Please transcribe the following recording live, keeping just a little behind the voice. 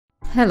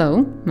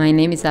Hello, my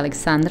name is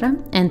Alexandra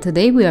and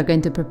today we are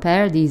going to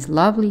prepare these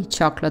lovely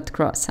chocolate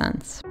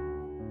croissants.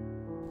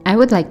 I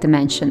would like to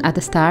mention at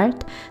the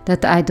start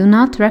that I do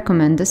not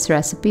recommend this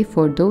recipe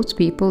for those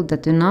people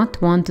that do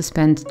not want to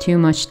spend too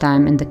much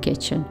time in the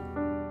kitchen.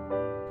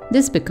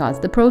 This because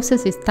the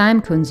process is time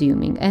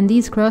consuming and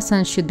these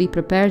croissants should be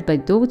prepared by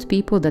those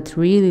people that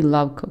really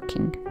love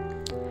cooking.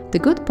 The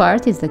good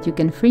part is that you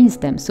can freeze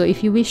them, so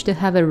if you wish to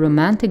have a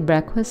romantic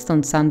breakfast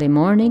on Sunday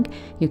morning,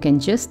 you can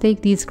just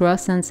take these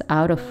croissants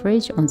out of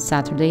fridge on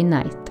Saturday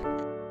night.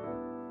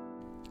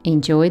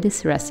 Enjoy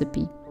this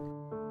recipe.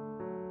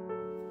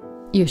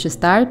 You should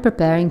start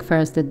preparing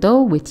first the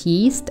dough with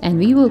yeast, and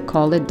we will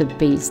call it the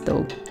base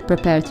dough.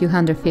 Prepare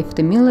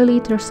 250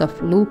 ml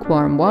of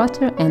lukewarm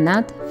water and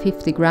add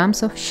 50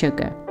 grams of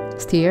sugar.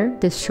 Stir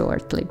this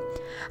shortly.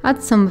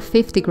 Add some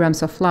 50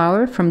 grams of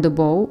flour from the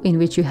bowl in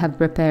which you have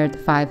prepared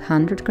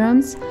 500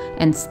 grams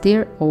and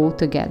stir all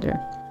together.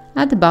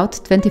 Add about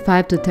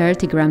 25 to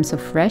 30 grams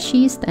of fresh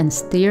yeast and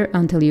stir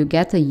until you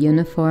get a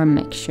uniform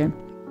mixture.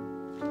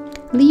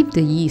 Leave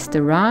the yeast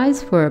to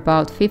rise for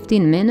about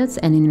 15 minutes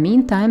and in the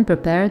meantime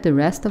prepare the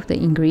rest of the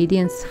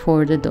ingredients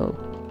for the dough.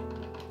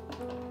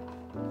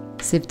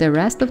 Sieve the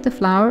rest of the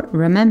flour,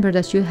 remember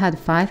that you had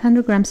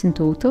 500 grams in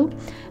total,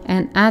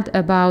 and add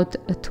about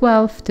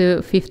 12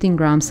 to 15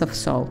 grams of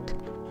salt.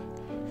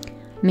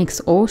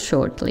 Mix all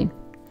shortly.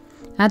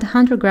 Add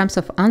 100 grams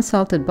of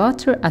unsalted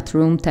butter at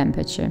room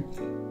temperature.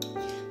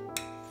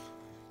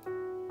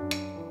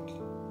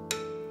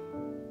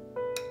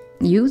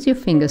 Use your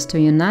fingers to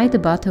unite the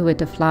butter with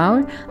the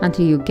flour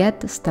until you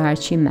get the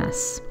starchy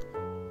mass.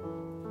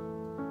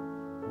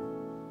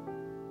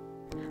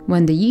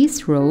 When the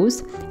yeast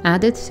rose,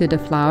 add it to the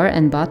flour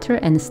and butter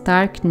and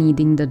start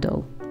kneading the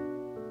dough.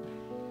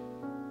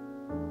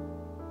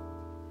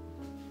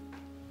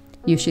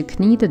 You should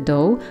knead the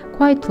dough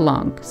quite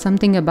long,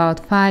 something about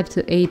 5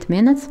 to 8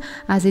 minutes,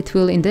 as it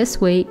will in this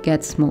way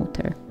get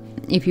smoother.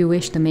 If you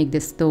wish to make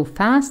this dough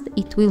fast,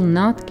 it will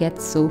not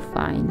get so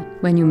fine.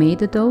 When you made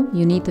the dough,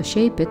 you need to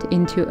shape it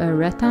into a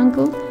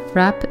rectangle,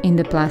 wrap in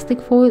the plastic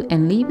foil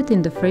and leave it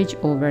in the fridge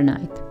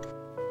overnight.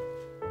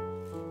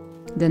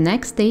 The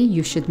next day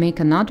you should make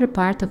another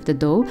part of the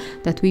dough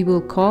that we will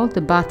call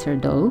the butter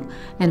dough,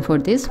 and for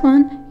this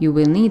one you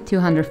will need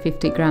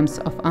 250 grams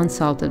of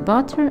unsalted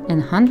butter and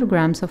 100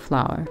 grams of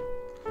flour.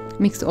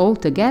 Mix all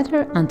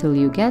together until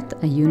you get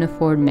a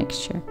uniform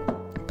mixture.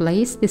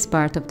 Place this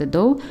part of the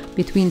dough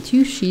between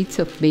two sheets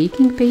of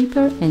baking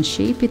paper and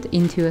shape it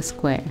into a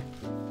square.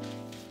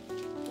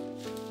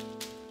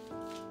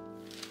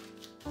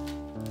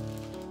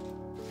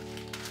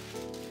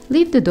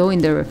 Leave the dough in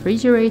the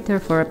refrigerator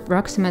for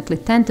approximately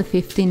 10 to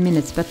 15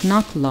 minutes, but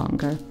not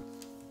longer.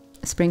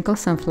 Sprinkle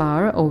some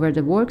flour over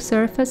the work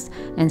surface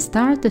and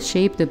start to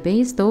shape the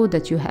base dough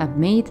that you have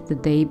made the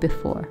day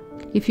before.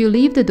 If you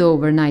leave the dough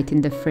overnight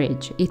in the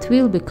fridge, it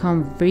will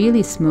become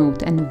really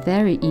smooth and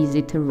very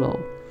easy to roll.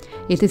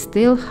 It is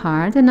still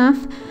hard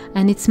enough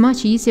and it's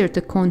much easier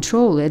to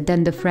control it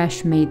than the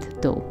fresh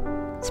made dough.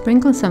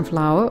 Sprinkle some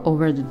flour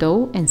over the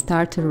dough and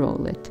start to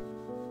roll it.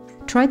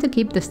 Try to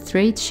keep the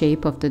straight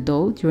shape of the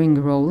dough during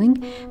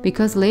rolling,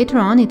 because later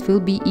on it will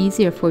be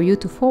easier for you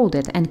to fold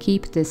it and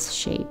keep this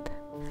shape.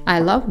 I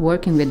love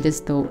working with this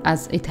dough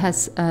as it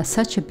has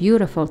such a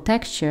beautiful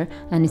texture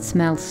and it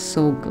smells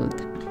so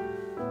good.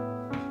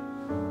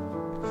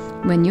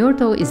 When your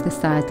dough is the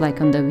size like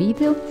on the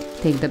video,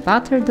 take the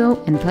butter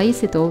dough and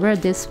place it over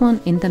this one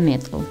in the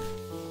middle.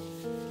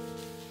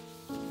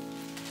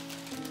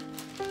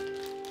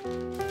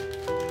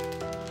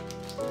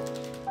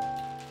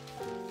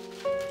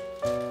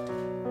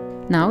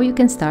 Now you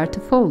can start to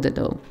fold the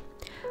dough.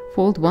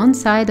 Fold one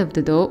side of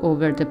the dough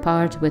over the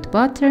part with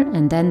butter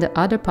and then the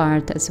other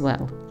part as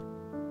well.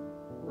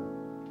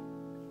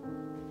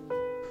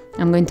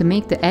 I'm going to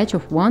make the edge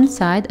of one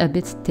side a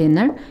bit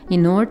thinner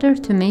in order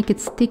to make it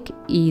stick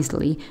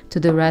easily to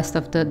the rest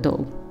of the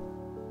dough.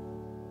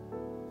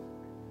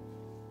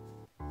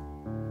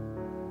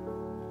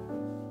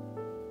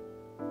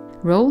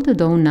 Roll the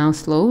dough now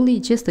slowly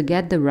just to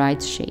get the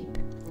right shape.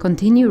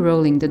 Continue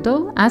rolling the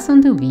dough as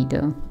on the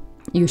video.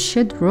 You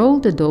should roll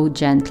the dough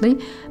gently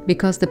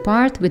because the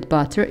part with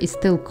butter is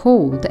still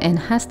cold and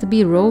has to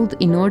be rolled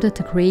in order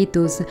to create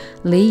those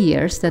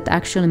layers that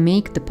actually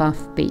make the puff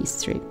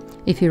pastry.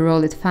 If you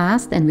roll it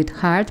fast and with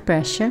hard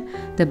pressure,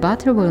 the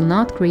butter will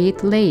not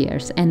create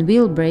layers and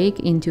will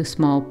break into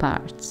small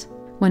parts.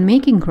 When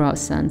making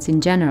croissants in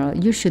general,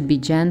 you should be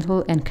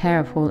gentle and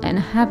careful and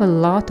have a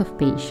lot of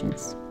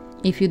patience.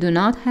 If you do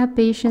not have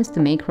patience to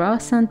make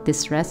croissant,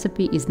 this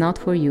recipe is not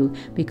for you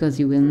because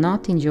you will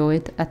not enjoy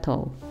it at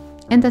all.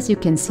 And as you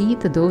can see,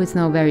 the dough is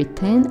now very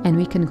thin and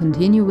we can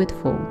continue with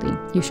folding.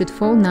 You should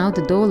fold now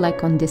the dough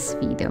like on this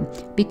video.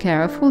 Be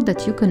careful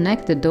that you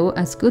connect the dough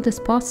as good as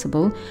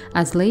possible,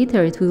 as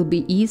later it will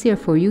be easier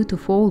for you to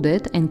fold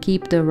it and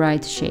keep the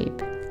right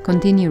shape.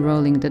 Continue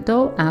rolling the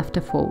dough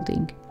after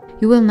folding.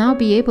 You will now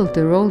be able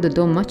to roll the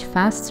dough much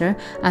faster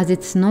as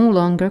it's no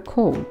longer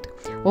cold.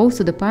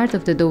 Also, the part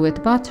of the dough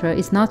with butter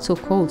is not so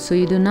cold, so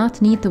you do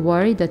not need to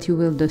worry that you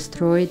will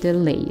destroy the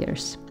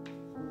layers.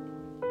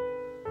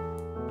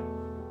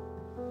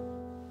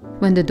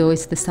 When the dough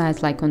is the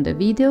size like on the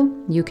video,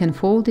 you can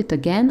fold it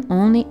again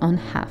only on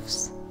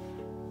halves.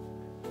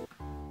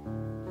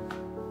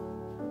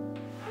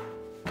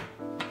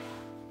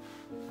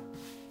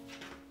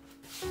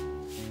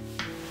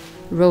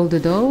 Roll the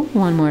dough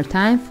one more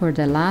time for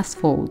the last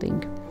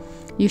folding.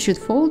 You should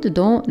fold the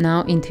dough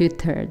now into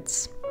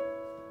thirds.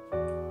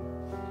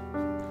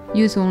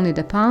 Use only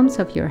the palms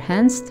of your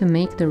hands to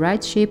make the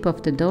right shape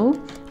of the dough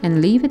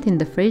and leave it in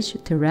the fridge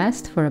to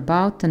rest for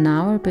about an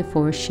hour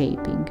before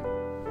shaping.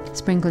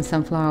 Sprinkle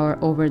some flour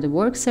over the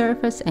work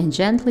surface and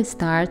gently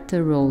start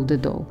to roll the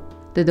dough.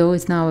 The dough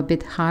is now a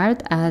bit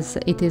hard as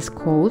it is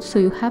cold, so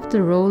you have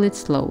to roll it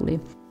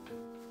slowly.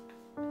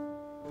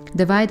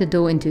 Divide the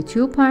dough into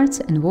 2 parts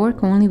and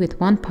work only with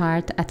one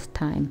part at a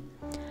time.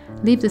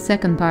 Leave the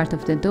second part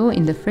of the dough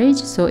in the fridge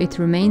so it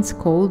remains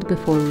cold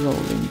before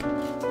rolling.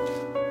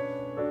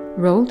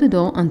 Roll the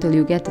dough until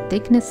you get a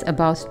thickness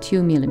about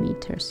 2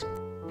 mm.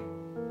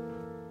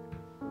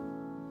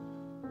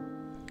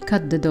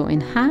 Cut the dough in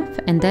half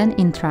and then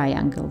in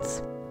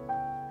triangles.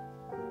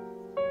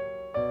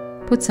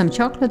 Put some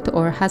chocolate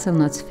or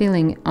hazelnuts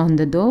filling on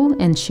the dough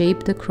and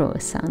shape the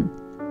croissant.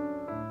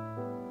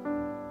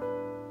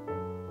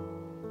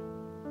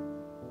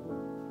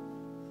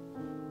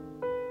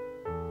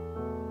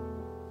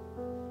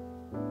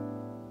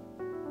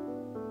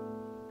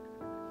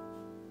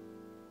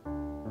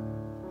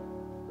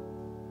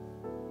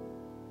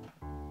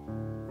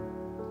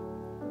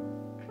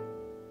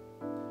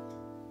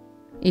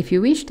 If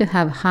you wish to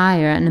have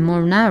higher and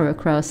more narrow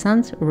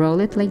croissants, roll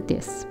it like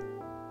this.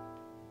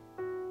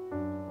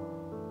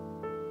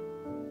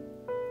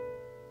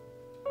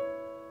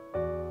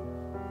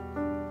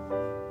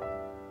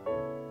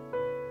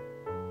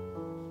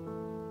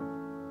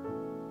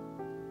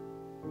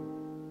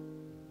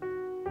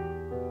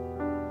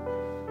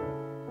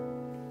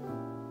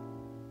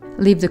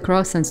 Leave the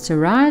croissants to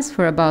rise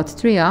for about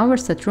 3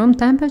 hours at room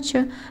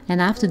temperature, and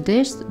after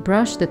this,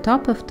 brush the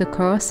top of the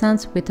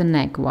croissants with an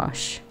egg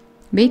wash.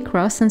 Bake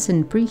croissants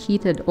in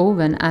preheated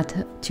oven at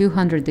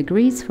 200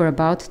 degrees for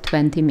about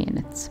 20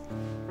 minutes.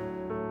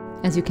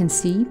 As you can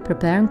see,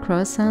 preparing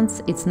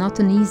croissants is not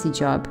an easy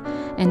job,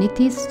 and it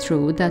is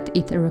true that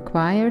it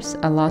requires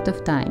a lot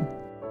of time.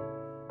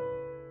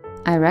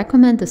 I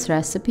recommend this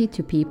recipe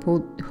to people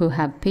who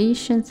have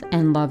patience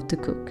and love to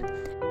cook.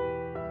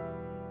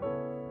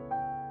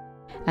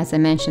 As I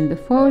mentioned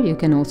before, you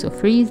can also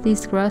freeze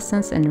these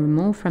croissants and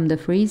remove from the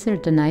freezer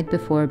the night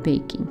before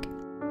baking.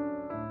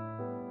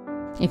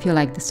 If you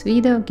like this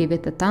video, give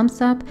it a thumbs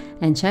up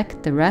and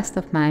check the rest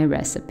of my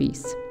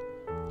recipes.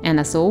 And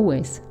as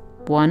always,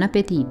 buon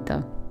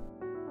appetito!